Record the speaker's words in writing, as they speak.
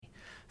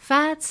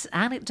Fads,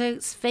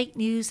 anecdotes, fake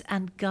news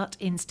and gut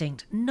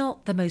instinct,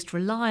 not the most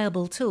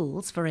reliable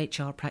tools for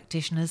HR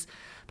practitioners,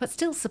 but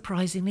still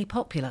surprisingly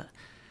popular.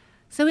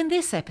 So in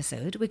this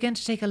episode, we're going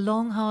to take a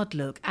long, hard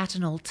look at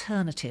an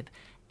alternative,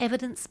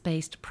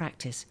 evidence-based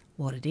practice,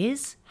 what it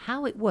is,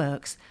 how it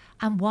works,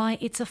 and why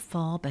it's a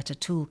far better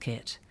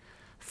toolkit.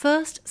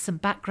 First, some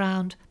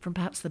background from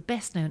perhaps the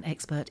best-known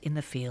expert in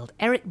the field,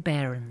 Eric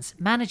Behrens,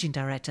 Managing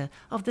Director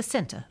of the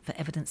Centre for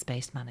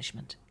Evidence-Based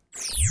Management.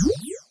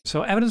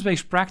 So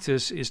evidence-based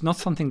practice is not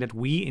something that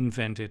we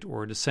invented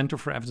or the Center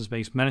for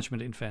Evidence-Based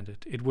Management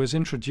invented. It was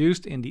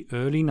introduced in the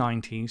early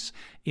 90s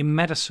in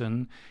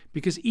medicine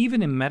because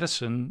even in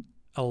medicine,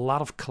 a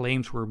lot of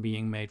claims were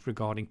being made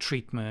regarding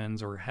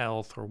treatments or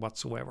health or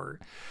whatsoever.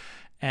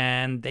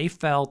 And they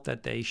felt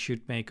that they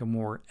should make a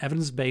more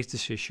evidence-based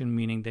decision,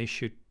 meaning they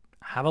should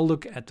have a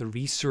look at the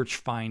research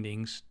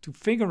findings to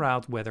figure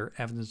out whether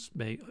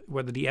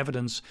the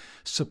evidence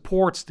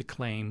supports the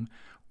claim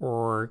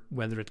or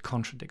whether it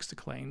contradicts the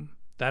claim.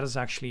 That is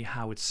actually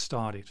how it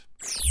started.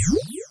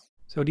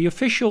 So the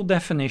official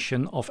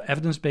definition of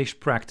evidence-based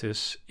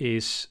practice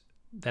is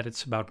that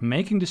it's about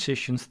making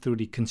decisions through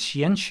the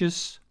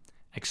conscientious,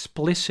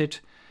 explicit,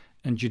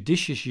 and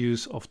judicious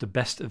use of the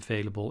best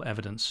available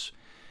evidence.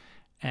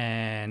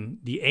 And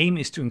the aim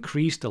is to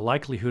increase the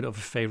likelihood of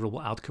a favorable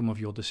outcome of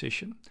your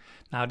decision.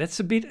 Now, that's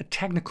a bit a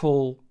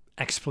technical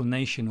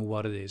explanation of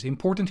what it is.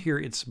 Important here,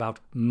 it's about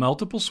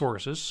multiple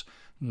sources,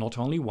 not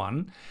only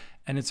one,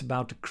 and it's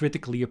about the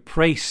critically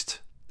appraised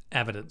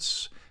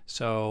evidence.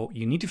 So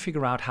you need to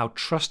figure out how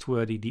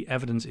trustworthy the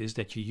evidence is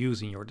that you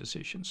use in your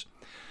decisions.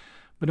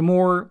 But a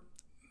more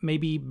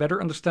maybe better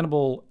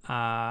understandable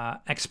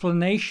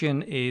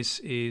explanation is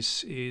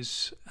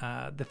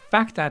the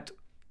fact that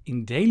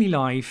in daily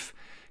life,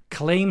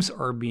 claims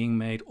are being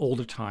made all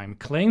the time.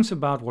 Claims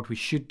about what we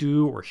should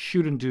do or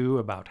shouldn't do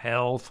about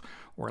health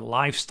or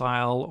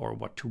lifestyle or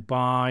what to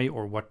buy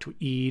or what to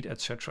eat,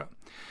 etc.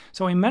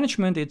 So in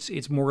management,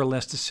 it's more or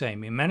less the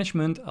same. In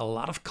management, a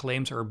lot of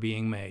claims are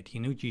being made.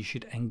 You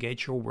should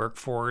engage your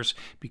workforce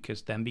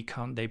because then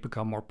they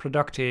become more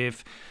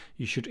productive.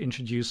 You should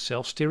introduce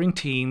self-steering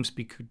teams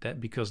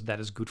because that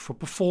is good for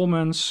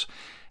performance.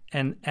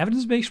 And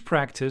evidence-based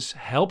practice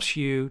helps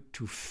you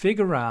to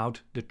figure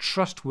out the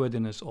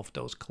trustworthiness of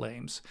those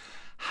claims.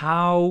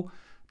 How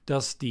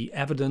does the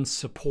evidence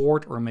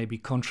support or maybe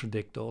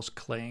contradict those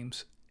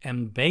claims?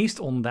 And based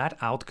on that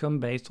outcome,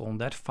 based on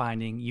that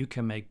finding, you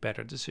can make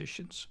better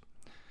decisions.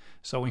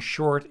 So in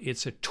short,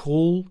 it's a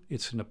tool,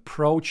 it's an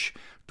approach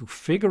to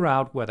figure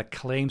out whether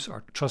claims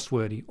are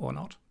trustworthy or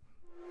not.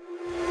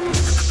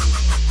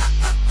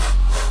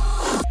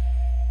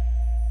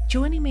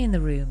 Joining me in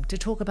the room to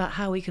talk about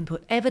how we can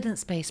put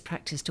evidence-based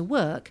practice to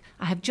work,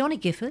 I have Johnny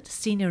Gifford,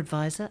 Senior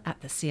Advisor at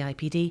the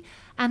CIPD,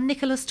 and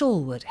Nicola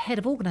Stallwood, Head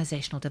of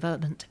Organisational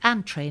Development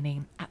and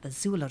Training at the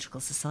Zoological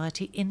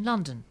Society in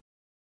London.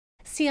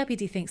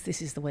 CIPD thinks this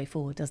is the way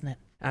forward, doesn't it?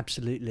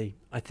 Absolutely.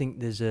 I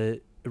think there's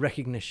a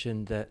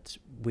recognition that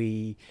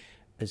we,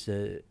 as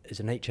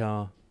an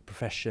HR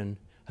profession,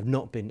 have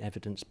not been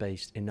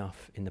evidence-based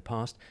enough in the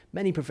past.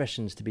 Many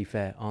professions, to be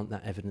fair, aren't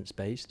that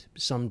evidence-based.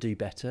 Some do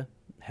better.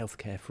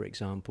 Healthcare, for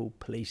example,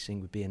 policing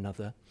would be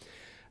another.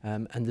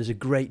 And there's a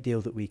great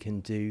deal that we can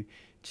do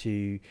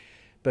to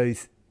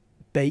both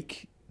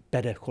bake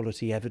better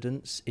quality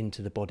evidence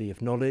into the body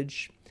of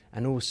knowledge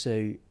and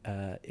also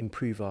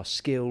improve our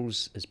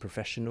skills as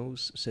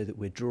professionals so that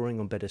we're drawing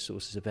on better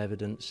sources of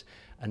evidence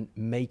and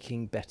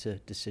making better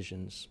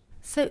decisions.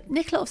 So,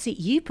 Nicola, obviously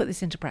you put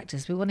this into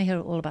practice. We want to hear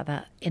all about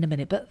that in a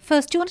minute. But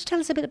first, do you want to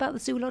tell us a bit about the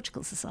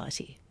Zoological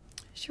Society?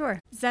 Sure.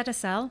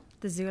 ZSL,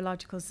 the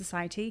Zoological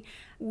Society,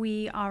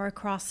 we are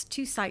across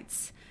 2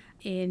 sites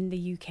in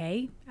the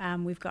UK.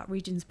 We've got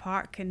Regent's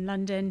Park in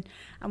London,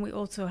 and we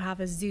also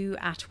have a zoo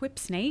at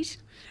Whipsnade.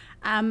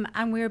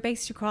 And we're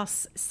based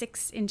across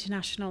 6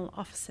 international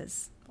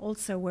offices,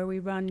 also where we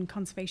run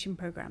conservation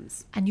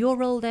programs. And your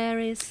role there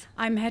is?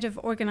 I'm Head of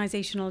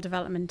Organisational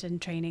Development and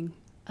Training.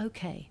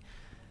 Okay.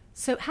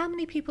 So how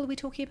many people are we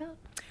talking about?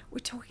 We're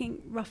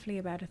talking roughly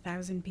about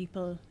 1,000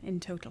 people in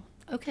total.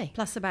 Okay.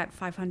 Plus about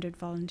 500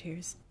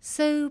 volunteers.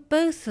 So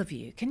both of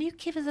you, can you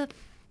give us a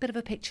bit of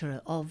a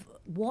picture of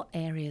what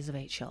areas of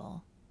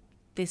HR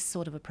this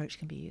sort of approach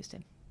can be used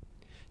in?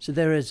 So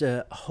there is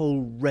a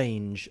whole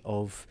range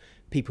of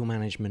people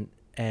management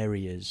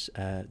areas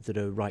that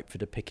are ripe for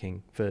the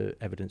picking for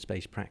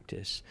evidence-based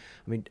practice.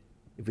 I mean,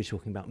 if we're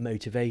talking about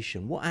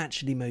motivation, what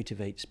actually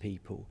motivates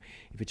people?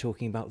 If we're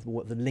talking about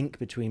what the link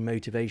between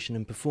motivation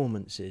and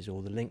performance is,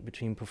 or the link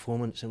between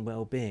performance and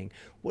well-being,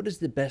 what does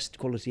the best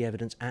quality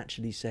evidence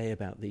actually say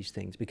about these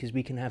things? Because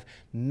we can have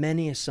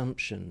many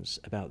assumptions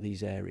about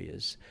these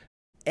areas.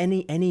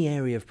 Any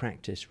area of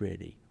practice,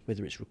 really,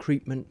 whether it's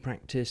recruitment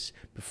practice,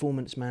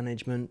 performance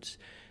management,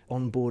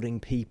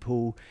 onboarding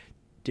people,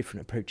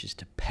 different approaches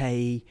to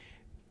pay,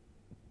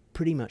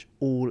 pretty much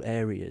all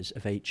areas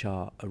of HR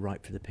are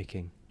ripe for the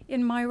picking.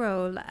 In my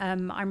role,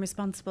 I'm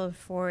responsible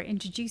for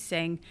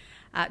introducing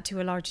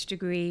to a large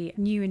degree,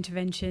 new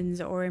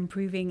interventions or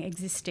improving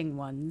existing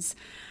ones.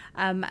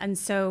 And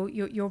so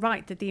you're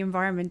right that the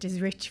environment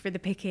is rich for the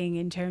picking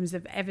in terms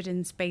of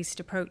evidence-based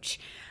approach.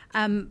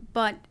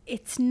 But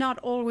it's not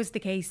always the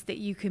case that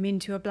you come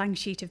into a blank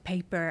sheet of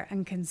paper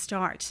and can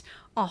start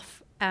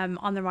off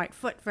on the right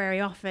foot. Very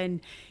often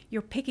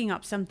you're picking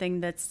up something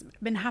that's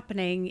been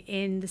happening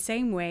in the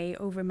same way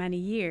over many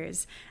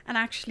years. And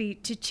actually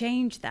to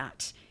change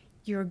that,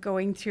 you're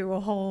going through a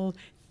whole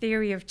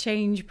theory of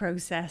change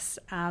process,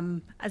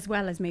 as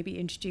well as maybe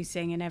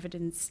introducing an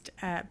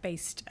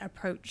evidence-based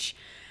approach.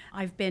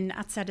 I've been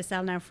at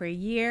ZSL now for a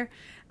year,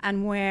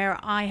 and where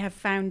I have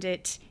found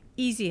it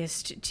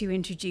easiest to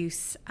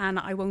introduce, and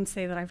I won't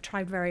say that I've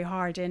tried very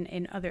hard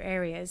in other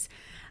areas,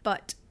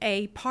 but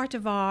a part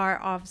of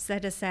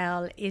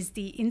ZSL is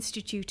the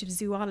Institute of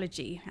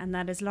Zoology, and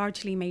that is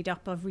largely made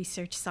up of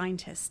research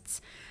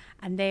scientists.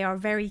 And they are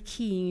very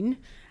keen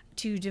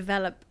to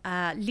develop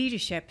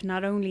leadership,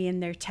 not only in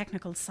their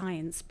technical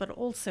science, but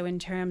also in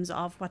terms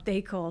of what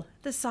they call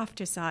the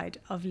softer side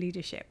of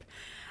leadership.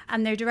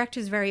 And their director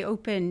is very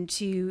open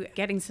to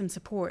getting some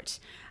support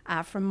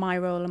from my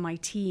role and my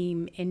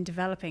team in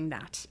developing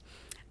that.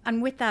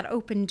 And with that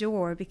open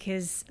door,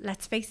 because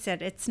let's face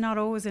it, it's not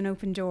always an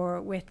open door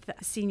with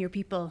senior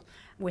people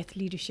with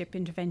leadership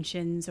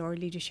interventions or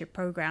leadership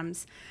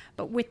programs.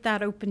 But with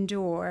that open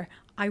door,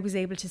 I was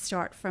able to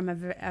start from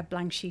a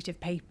blank sheet of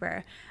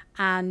paper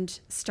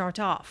and start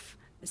off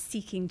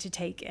seeking to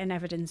take an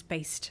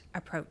evidence-based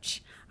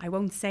approach. I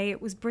won't say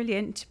it was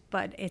brilliant,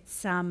 but it's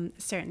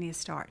certainly a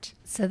start.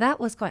 So that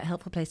was quite a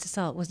helpful place to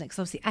start, wasn't it? Because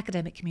obviously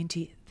academic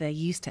community, they're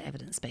used to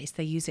evidence-based.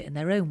 They use it in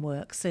their own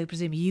work. So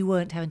presumably you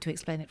weren't having to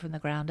explain it from the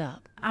ground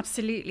up.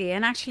 Absolutely.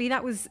 And actually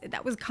that was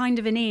kind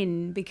of an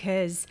in,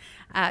 because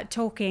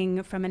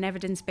talking from an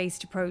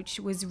evidence-based approach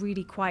was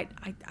really quite,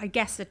 I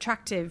guess,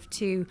 attractive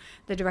to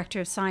the Director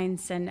of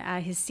Science and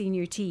his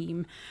senior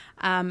team.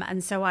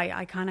 And so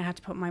I kind of had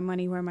to put my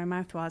money where my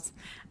mouth was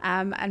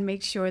and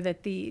make sure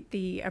that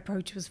the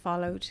approach was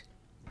followed.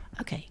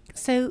 Okay,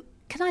 so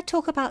can I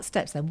talk about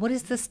steps then? What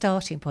is the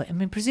starting point? I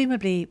mean,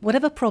 presumably,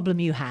 whatever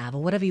problem you have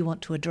or whatever you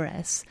want to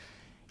address,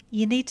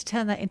 you need to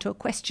turn that into a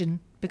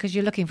question because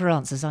you're looking for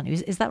answers, aren't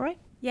you? Is that right?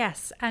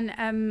 Yes,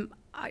 and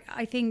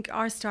I think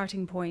our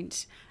starting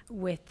point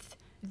with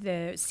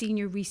the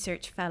senior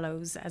research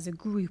fellows as a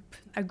group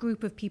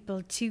of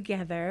people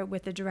together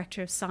with the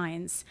Director of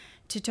Science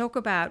to talk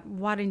about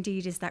what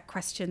indeed is that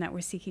question that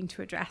we're seeking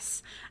to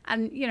address.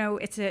 And, you know,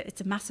 it's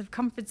a massive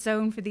comfort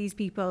zone for these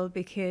people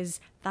because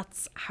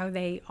that's how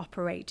they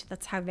operate,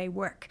 that's how they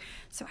work.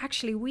 So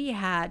actually we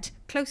had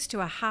close to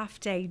a half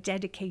day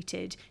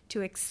dedicated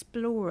to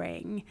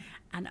exploring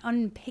and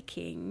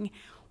unpicking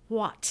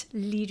what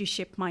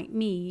leadership might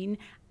mean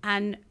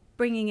and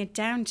bringing it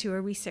down to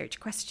a research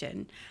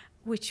question,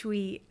 which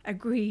we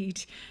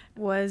agreed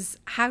was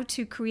how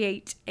to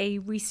create a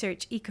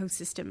research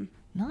ecosystem.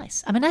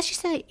 Nice. I mean, as you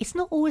say, it's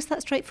not always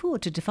that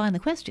straightforward to define the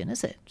question,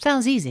 is it?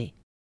 Sounds easy.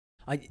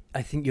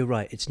 I think you're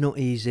right. It's not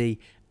easy,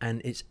 and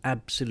it's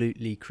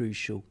absolutely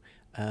crucial.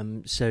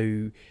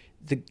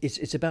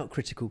 It's about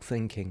critical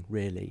thinking,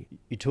 really.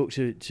 You talk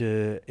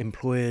to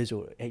employers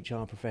or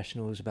HR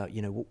professionals about,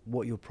 you know,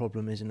 what your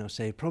problem is, and they'll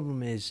say, the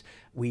problem is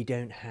we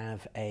don't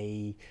have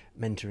a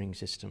mentoring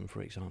system,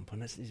 for example.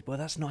 And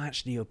that's not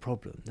actually your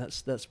problem.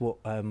 That's what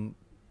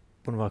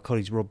one of our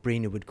colleagues, Rob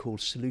Breener, would call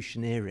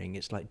solutioneering.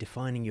 It's like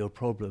defining your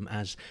problem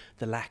as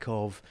the lack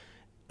of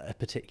a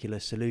particular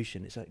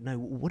solution. It's like, no,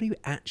 what are you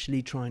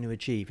actually trying to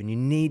achieve? And you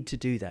need to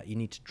do that. You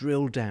need to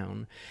drill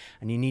down,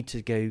 and you need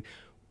to go,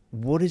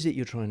 what is it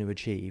you're trying to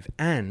achieve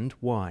and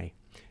why?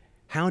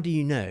 How do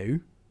you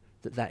know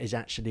that is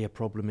actually a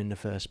problem in the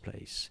first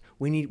place?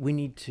 We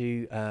need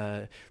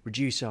to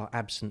reduce our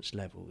absence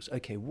levels.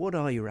 Okay, what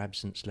are your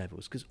absence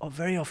levels? Because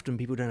very often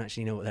people don't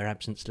actually know what their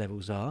absence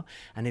levels are,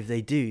 and if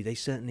they do, they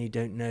certainly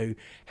don't know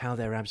how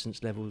their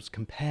absence levels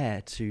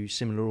compare to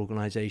similar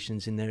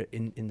organisations in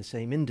the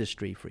same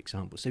industry, for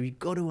example. So you've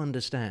got to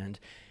understand,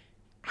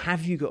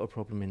 have you got a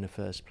problem in the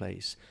first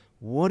place?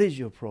 What is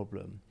your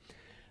problem?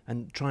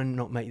 And try and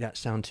not make that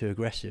sound too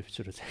aggressive,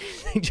 sort of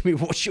saying to me,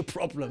 what's your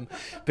problem?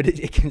 But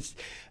it can,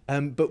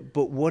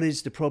 but what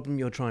is the problem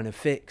you're trying to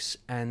fix?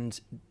 And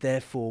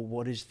therefore,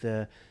 what is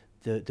the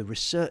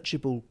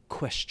researchable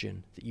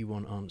question that you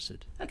want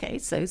answered? Okay,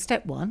 so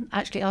step one,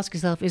 actually ask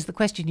yourself, is the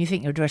question you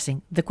think you're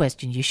addressing the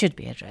question you should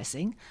be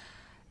addressing?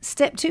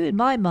 Step two, in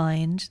my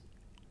mind,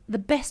 the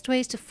best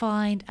ways to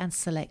find and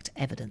select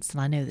evidence. And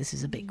I know this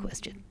is a big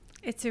question.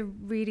 It's a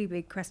really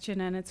big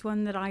question, and it's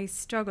one that I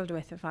struggled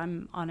with, if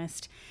I'm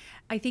honest.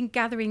 I think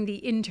gathering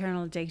the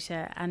internal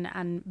data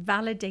and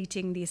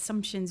validating the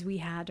assumptions we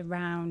had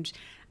around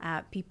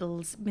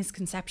people's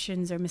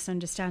misconceptions or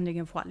misunderstanding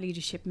of what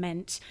leadership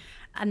meant,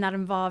 and that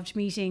involved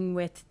meeting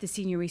with the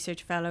senior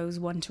research fellows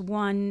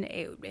one-to-one.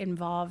 It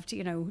involved,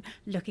 you know,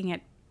 looking at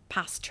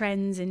past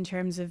trends in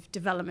terms of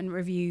development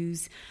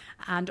reviews,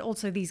 and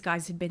also these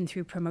guys had been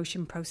through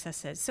promotion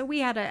processes. So we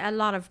had a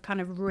lot of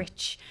kind of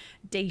rich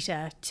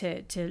data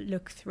to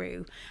look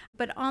through.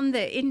 But on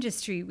the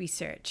industry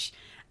research,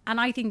 And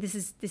I think this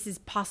is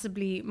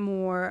possibly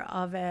more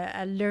of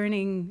a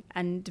learning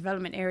and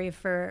development area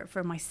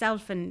for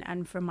myself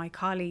and for my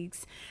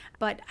colleagues.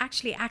 But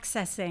actually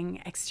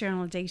accessing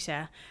external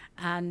data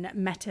and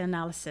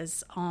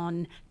meta-analysis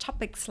on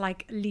topics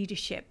like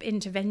leadership,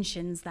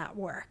 interventions that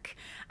work.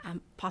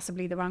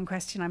 Possibly the wrong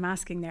question I'm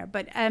asking there,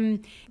 but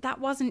that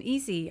wasn't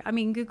easy. I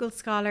mean, Google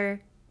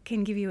Scholar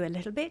can give you a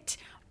little bit,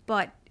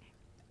 but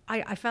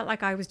I felt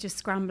like I was just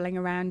scrambling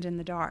around in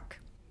the dark.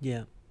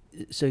 Yeah.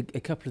 So a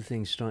couple of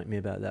things strike me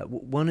about that.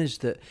 One is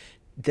that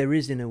there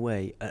is, in a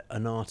way,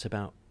 an art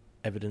about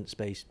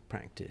evidence-based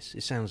practice.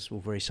 It sounds all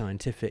very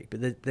scientific,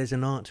 but there's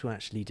an art to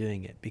actually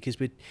doing it, because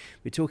we're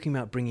talking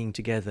about bringing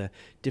together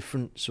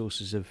different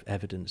sources of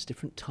evidence,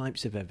 different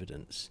types of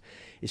evidence.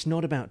 It's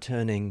not about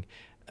turning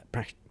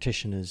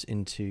practitioners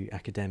into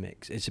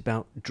academics. It's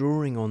about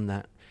drawing on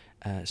that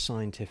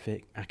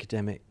scientific,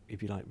 academic,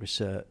 if you like,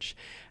 research,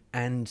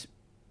 and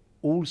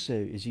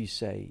also, as you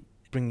say,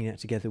 bringing that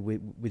together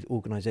with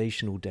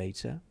organisational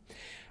data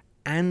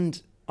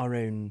and our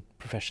own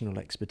professional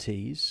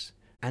expertise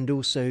and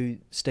also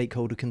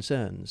stakeholder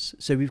concerns.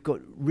 So we've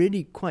got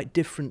really quite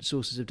different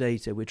sources of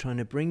data. We're trying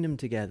to bring them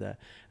together,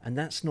 and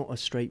that's not a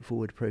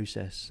straightforward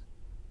process.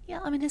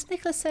 Yeah, I mean, as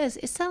Nicholas says,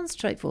 it sounds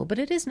straightforward, but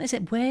it isn't, is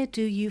it? Where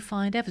do you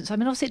find evidence? I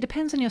mean, obviously it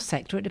depends on your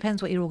sector, it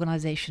depends what your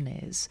organisation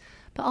is,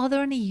 but are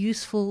there any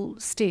useful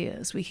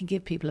steers we can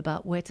give people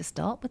about where to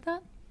start with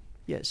that?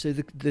 Yeah, so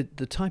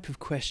the type of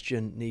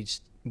question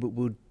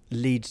will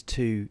lead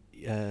to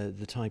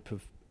the type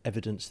of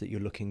evidence that you're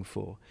looking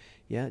for.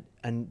 Yeah,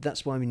 and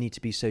that's why we need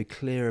to be so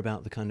clear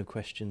about the kind of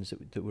questions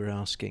that we're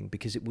asking,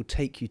 because it will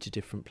take you to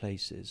different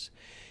places.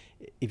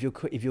 If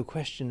your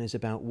question is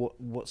about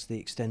what's the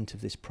extent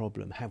of this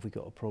problem, have we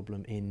got a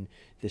problem in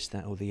this,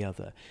 that, or the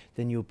other,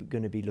 then you're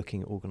going to be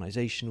looking at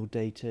organisational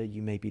data.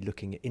 You may be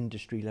looking at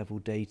industry level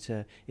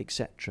data,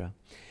 etc.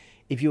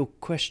 If your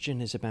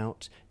question is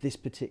about this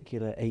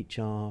particular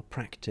HR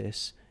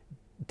practice,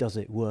 does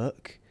it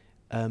work?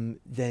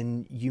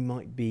 Then you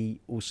might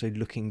be also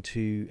looking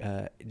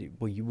to,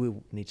 you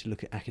will need to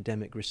look at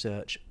academic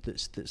research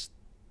that's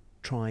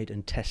tried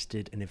and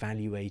tested and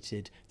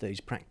evaluated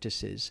those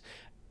practices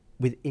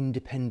with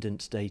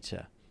independent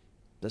data.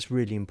 That's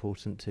really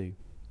important too.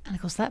 And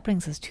of course that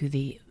brings us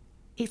to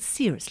it's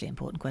seriously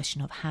important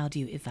question of how do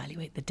you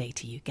evaluate the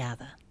data you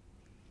gather?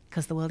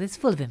 Because the world is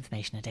full of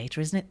information and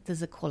data, isn't it?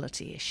 There's a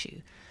quality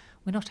issue.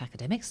 We're not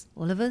academics,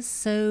 all of us,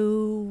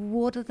 so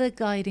what are the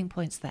guiding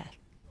points there?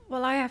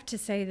 Well, I have to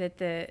say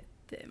that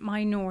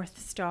my North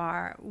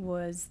Star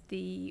was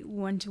the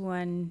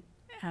one-to-one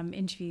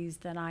interviews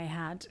that I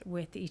had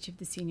with each of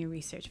the senior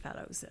research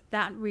fellows.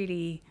 That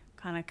really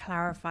kind of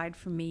clarified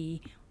for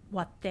me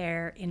what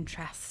their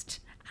interest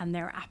and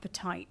their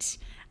appetite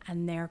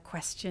and their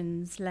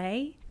questions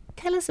lay.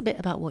 Tell us a bit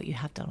about what you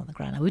have done on the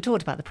ground. Now, we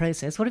talked about the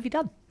process. What have you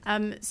done?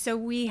 So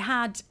we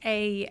had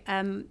they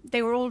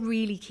were all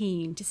really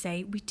keen to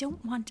say, we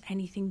don't want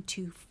anything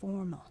too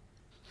formal.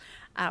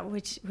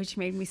 Which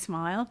made me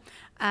smile.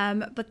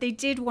 But they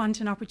did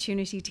want an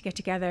opportunity to get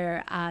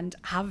together and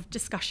have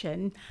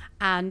discussion.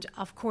 And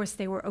of course,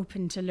 they were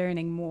open to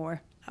learning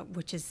more,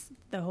 which is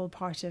the whole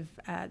part of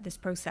this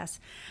process.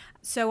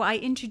 So I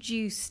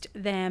introduced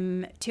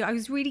them I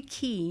was really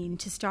keen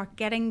to start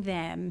getting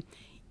them,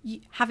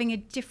 having a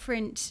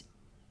different,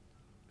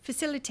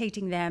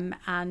 facilitating them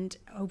and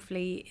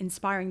hopefully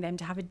inspiring them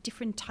to have a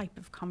different type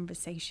of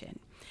conversation.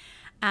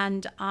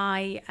 And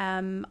I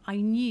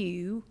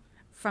knew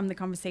from the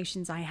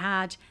conversations I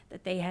had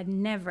that they had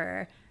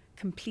never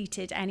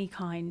completed any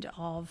kind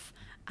of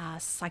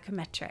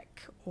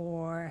psychometric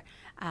or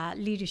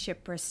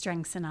leadership or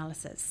strengths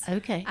analysis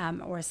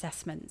or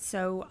assessment.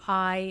 So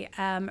I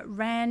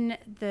ran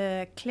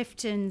the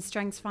Clifton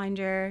Strengths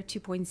Finder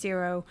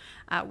 2.0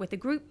 with a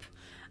group,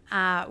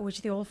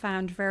 which they all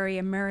found very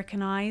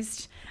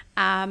Americanized,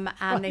 and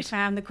they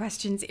found the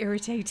questions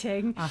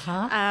irritating.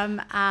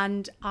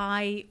 And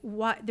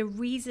the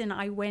reason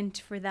I went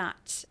for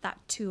that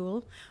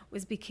tool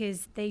was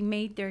because they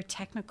made their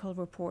technical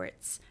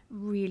reports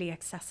really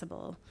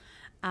accessible.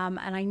 And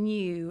I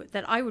knew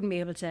that I wouldn't be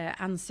able to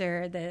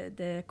answer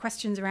the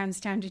questions around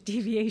standard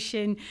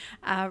deviation,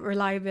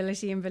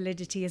 reliability and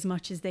validity as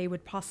much as they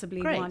would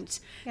possibly want.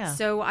 Yeah.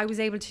 So I was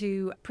able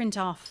to print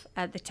off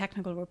the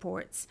technical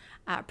reports,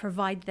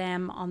 provide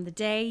them on the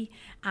day.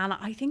 And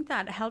I think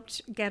that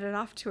helped get it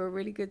off to a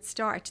really good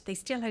start. They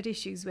still had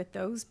issues with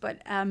those,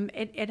 but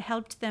it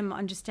helped them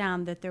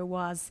understand that there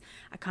was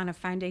a kind of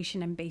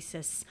foundation and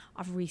basis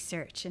of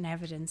research and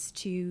evidence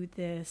to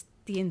the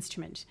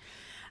instrument.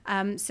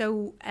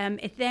 So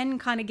it then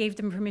kind of gave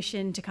them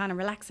permission to kind of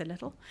relax a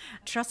little,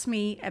 trust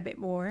me a bit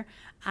more,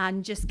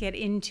 and just get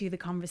into the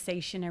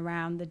conversation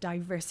around the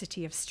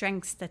diversity of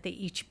strengths that they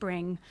each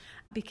bring.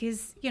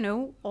 Because,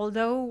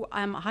 although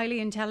highly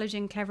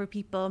intelligent, clever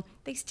people,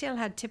 they still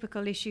had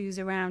typical issues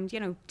around,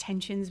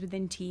 tensions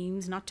within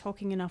teams, not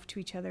talking enough to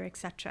each other,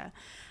 etc.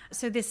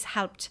 So this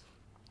helped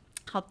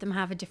them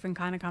have a different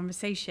kind of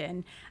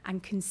conversation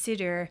and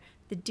consider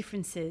the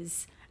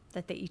differences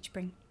that they each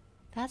bring.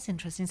 That's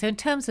interesting. So in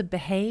terms of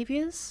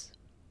behaviours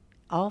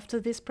after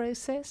this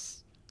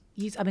process,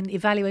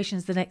 evaluation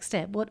is the next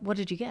step. What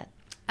did you get?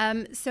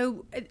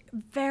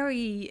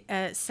 Very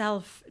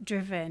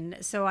self-driven.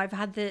 So I've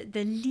had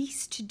the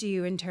least to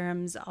do in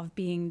terms of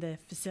being the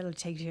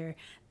facilitator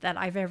that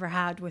I've ever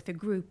had with a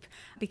group,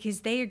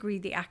 because they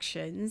agreed the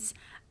actions.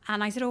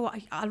 And I said,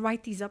 I'll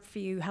write these up for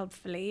you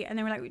helpfully. And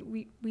they were like,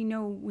 we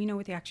know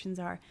what the actions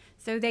are.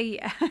 So they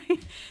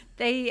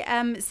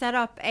set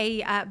up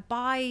a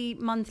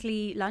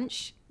bi-monthly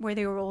lunch where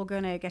they were all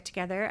going to get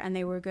together and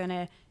they were going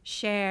to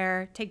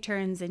take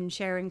turns in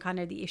sharing kind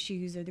of the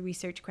issues or the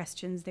research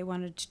questions they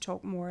wanted to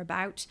talk more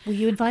about. Were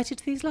you invited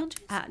to these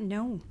lunches?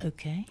 No.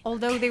 Okay.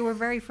 Although they were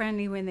very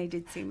friendly when they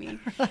did see me.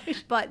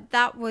 Right. But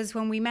that was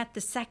when we met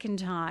the second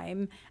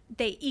time.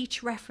 They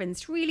each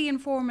referenced really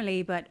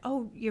informally, but,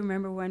 you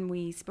remember when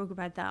we spoke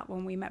about that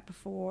when we met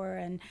before?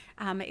 And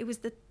it was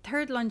the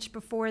third lunch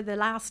before the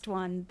last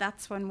one.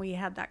 That's when we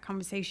had that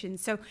conversation.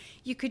 So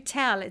you could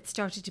tell it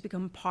started to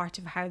become part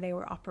of how they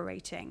were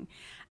operating.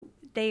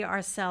 They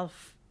are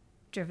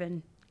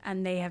self-driven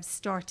and they have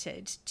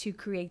started to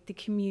create the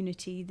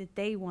community that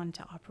they want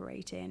to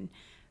operate in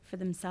for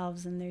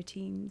themselves and their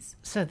teams.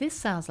 So this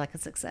sounds like a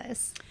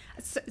success.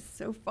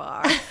 So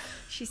far,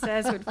 she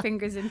says with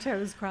fingers and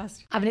toes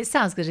crossed. I mean, it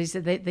sounds good. You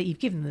said that you've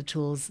given them the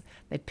tools,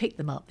 they picked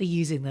them up, they're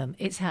using them,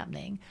 it's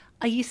happening.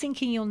 Are you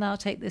thinking you'll now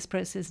take this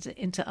process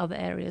into other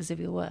areas of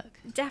your work?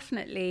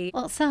 Definitely.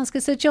 Well, it sounds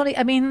good. So, Johnny,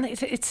 I mean,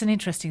 it's an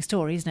interesting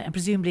story, isn't it? And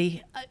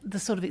presumably the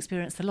sort of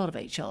experience that a lot of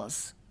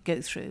HRs go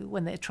through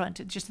when they're trying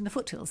to, just in the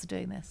foothills of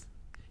doing this.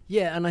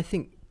 Yeah, and I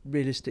think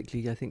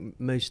realistically, I think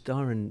most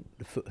are in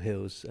the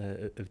foothills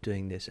of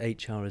doing this.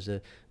 HR as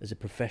a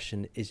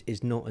profession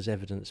is not as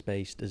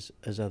evidence-based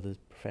as other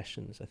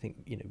professions. I think,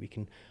 we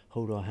can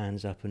hold our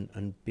hands up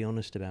and be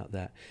honest about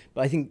that.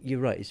 But I think you're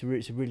right. It's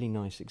a really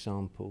nice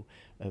example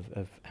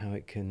of how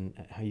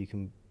you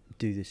can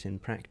do this in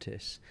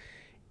practice.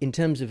 In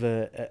terms of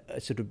a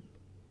sort of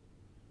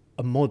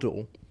a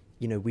model,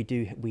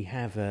 we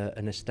have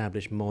an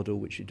established model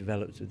which we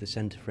developed with the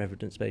Centre for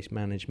Evidence-Based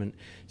Management,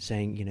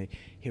 saying,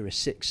 here are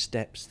 6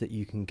 steps that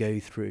you can go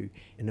through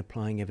in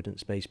applying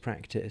evidence-based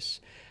practice.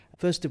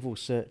 First of all,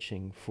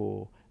 searching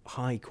for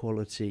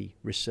high-quality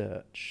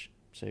research,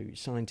 so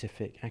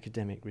scientific,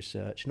 academic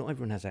research. Not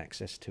everyone has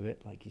access to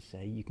it, like you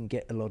say. You can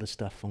get a lot of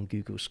stuff on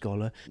Google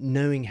Scholar.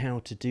 Knowing how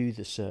to do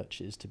the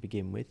searches to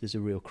begin with, there's a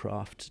real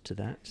craft to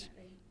that.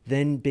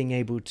 Then being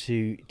able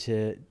to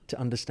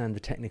understand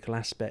the technical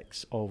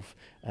aspects of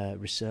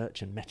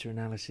research and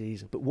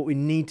meta-analyses. But what we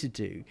need to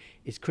do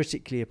is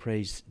critically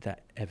appraise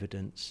that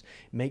evidence,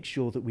 make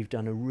sure that we've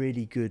done a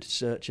really good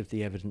search of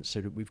the evidence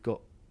so that we've got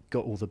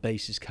all the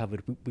bases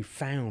covered. We've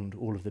found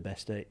all of the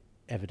best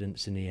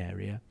evidence in the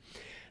area.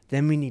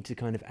 Then we need to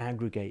kind of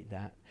aggregate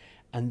that.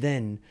 And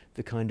then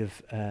the kind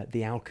of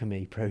the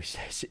alchemy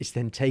process is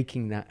then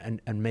taking that and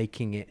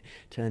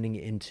turning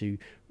it into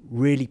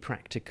really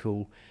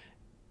practical,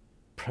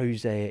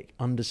 prosaic,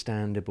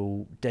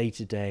 understandable,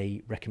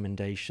 day-to-day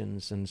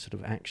recommendations and sort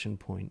of action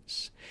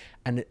points.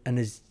 And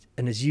as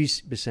you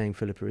were saying,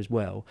 Philippa, as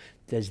well,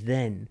 there's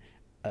then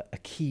a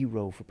key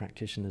role for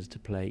practitioners to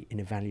play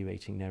in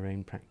evaluating their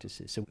own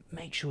practices. So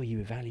make sure you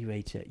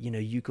evaluate it.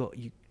 You got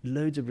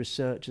loads of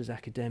researchers,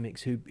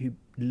 academics who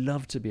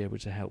love to be able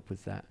to help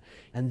with that.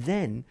 And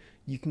then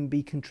you can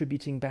be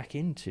contributing back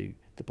into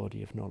the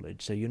body of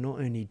knowledge. So you're not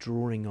only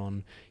drawing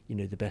on,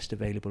 the best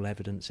available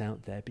evidence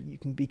out there, but you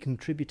can be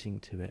contributing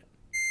to it.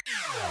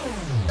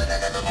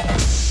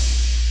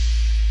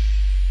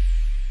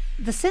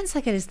 The sense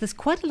I get is there's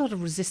quite a lot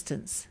of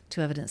resistance to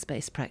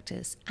evidence-based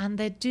practice, and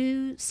there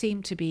do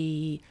seem to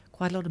be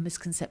quite a lot of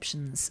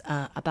misconceptions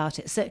about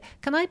it. So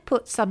can I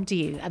put some to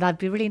you? And I'd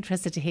be really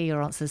interested to hear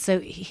your answers.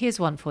 So here's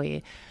one for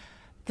you.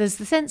 There's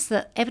the sense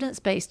that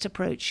evidence-based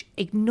approach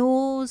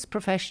ignores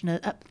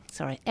practitioners'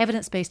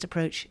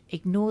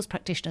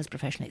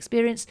 professional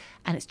experience,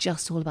 and it's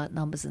just all about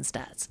numbers and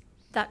stats.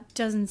 That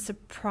doesn't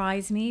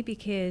surprise me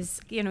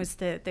because, it's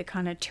the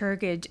kind of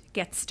turgid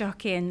get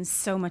stuck in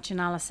so much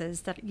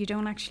analysis that you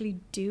don't actually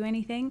do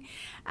anything.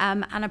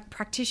 And a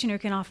practitioner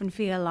can often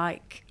feel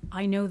like,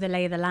 I know the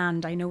lay of the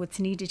land, I know what's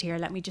needed here,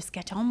 let me just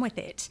get on with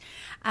it.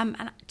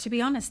 And to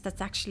be honest,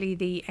 that's actually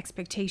the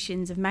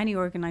expectations of many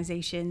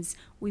organisations.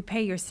 We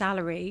pay your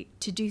salary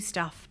to do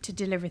stuff, to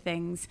deliver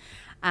things.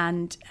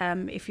 And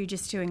if you're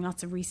just doing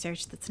lots of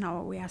research, that's not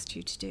what we asked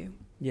you to do.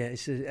 Yeah,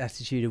 it's an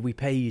attitude of we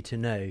pay you to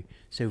know.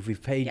 So if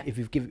we've paid, if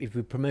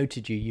we've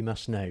promoted you, you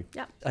must know.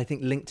 Yeah. I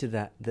think linked to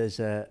that, there's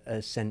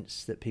a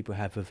sense that people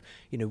have of,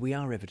 we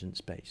are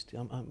evidence-based.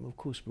 Of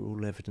course, we're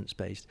all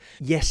evidence-based.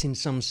 Yes, in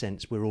some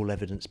sense, we're all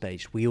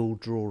evidence-based. We all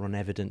draw on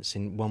evidence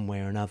in one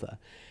way or another.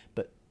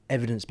 But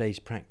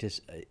evidence-based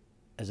practice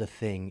as a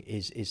thing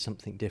is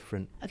something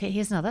different. Okay,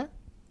 here's another.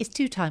 It's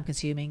too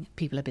time-consuming.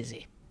 People are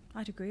busy.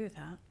 I'd agree with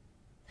that.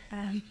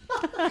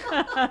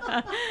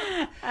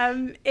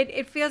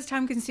 It feels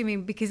time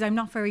consuming because I'm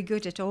not very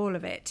good at all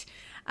of it.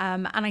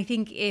 And I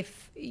think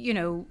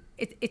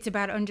it's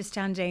about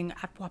understanding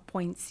at what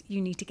points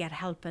you need to get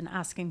help and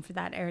asking for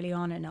that early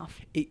on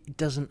enough. It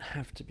doesn't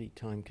have to be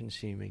time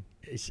consuming.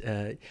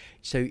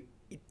 So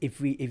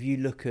if you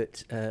look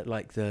at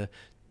like the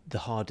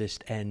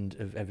hardest end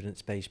of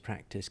evidence-based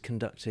practice,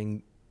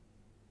 conducting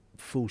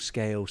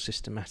full-scale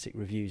systematic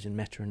reviews and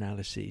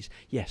meta-analyses,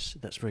 yes,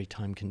 that's very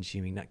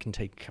time-consuming. That can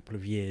take a couple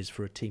of years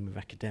for a team of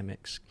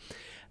academics,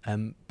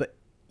 but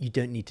you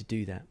don't need to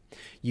do that.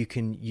 You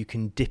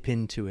can dip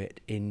into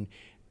it in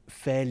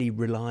fairly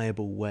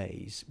reliable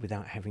ways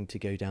without having to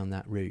go down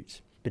that route.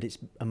 But it's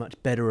a much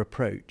better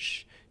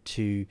approach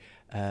to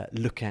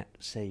look at,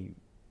 say,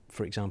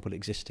 for example,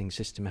 existing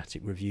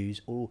systematic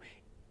reviews, or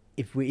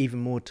if we're even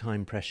more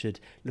time pressured,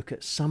 look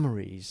at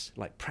summaries,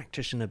 like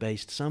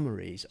practitioner-based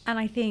summaries. And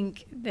I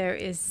think there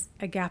is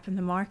a gap in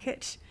the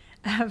market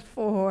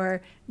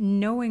for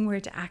knowing where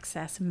to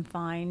access and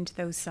find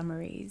those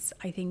summaries.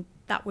 I think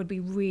that would be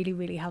really,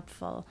 really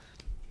helpful.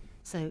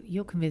 So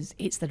you're convinced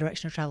it's the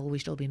direction of travel we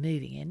should all be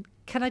moving in.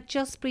 Can I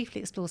just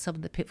briefly explore some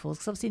of the pitfalls?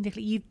 Because obviously,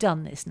 Nicola, you've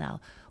done this now.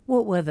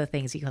 What were the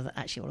things you thought,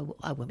 actually, well,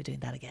 I won't be doing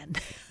that again?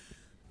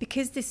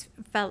 Because this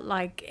felt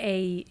like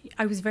I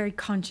was very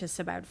conscious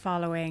about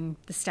following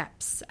the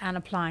steps and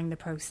applying the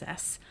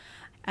process.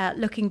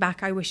 Looking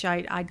back, I wish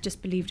I'd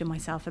just believed in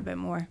myself a bit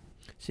more.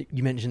 So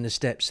you mentioned the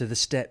steps. So the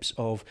steps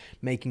of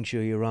making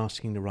sure you're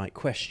asking the right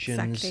questions,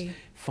 exactly.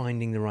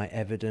 Finding the right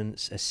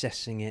evidence,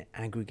 assessing it,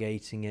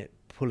 aggregating it,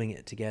 pulling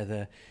it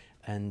together,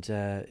 and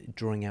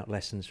drawing out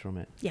lessons from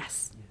it.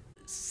 Yes.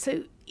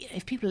 So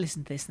if people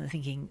listen to this and they're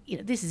thinking,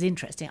 this is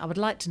interesting, I would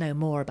like to know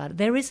more about it.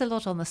 There is a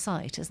lot on the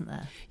site, isn't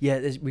there? Yeah,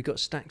 we've got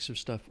stacks of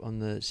stuff on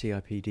the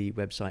CIPD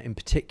website, in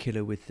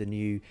particular with the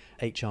new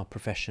HR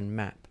profession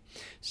map.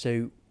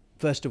 So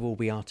first of all,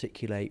 we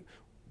articulate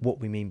what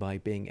we mean by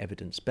being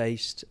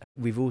evidence-based.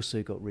 We've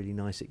also got really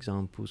nice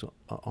examples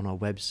on our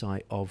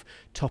website of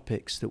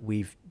topics that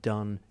we've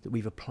done, that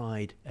we've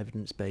applied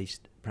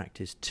evidence-based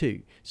practice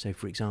to. So,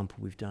 for example,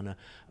 we've done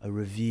a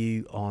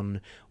review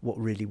on what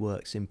really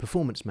works in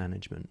performance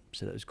management.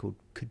 So that was called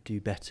Could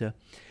Do Better.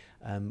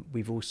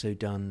 We've also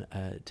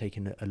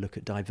taken a look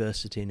at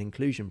diversity and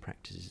inclusion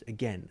practices,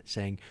 again,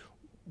 saying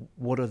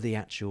what are the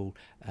actual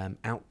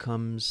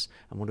outcomes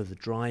and what are the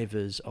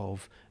drivers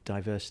of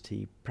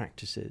diversity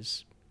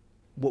practices.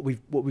 What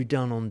we've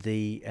done on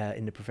the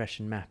in the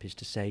profession map is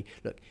to say,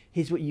 look,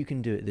 here's what you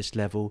can do at this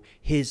level.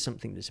 Here's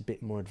something that's a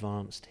bit more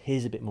advanced.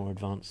 Here's a bit more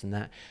advanced than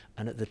that.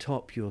 And at the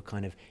top, you're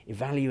kind of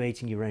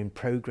evaluating your own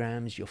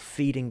programs. You're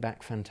feeding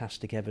back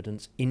fantastic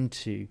evidence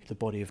into the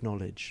body of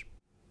knowledge.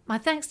 My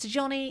thanks to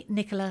Johnny,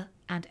 Nicola,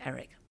 and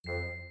Eric.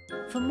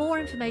 For more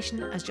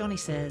information, as Johnny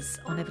says,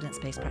 on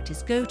evidence-based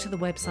practice, go to the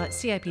website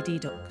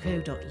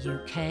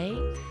cipd.co.uk.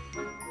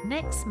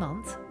 Next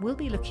month, we'll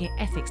be looking at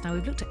ethics. Now,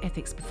 we've looked at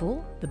ethics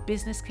before, the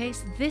business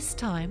case. This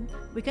time,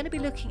 we're going to be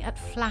looking at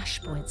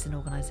flashpoints in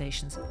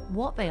organisations,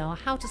 what they are,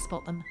 how to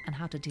spot them, and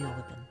how to deal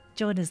with them.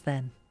 Join us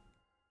then.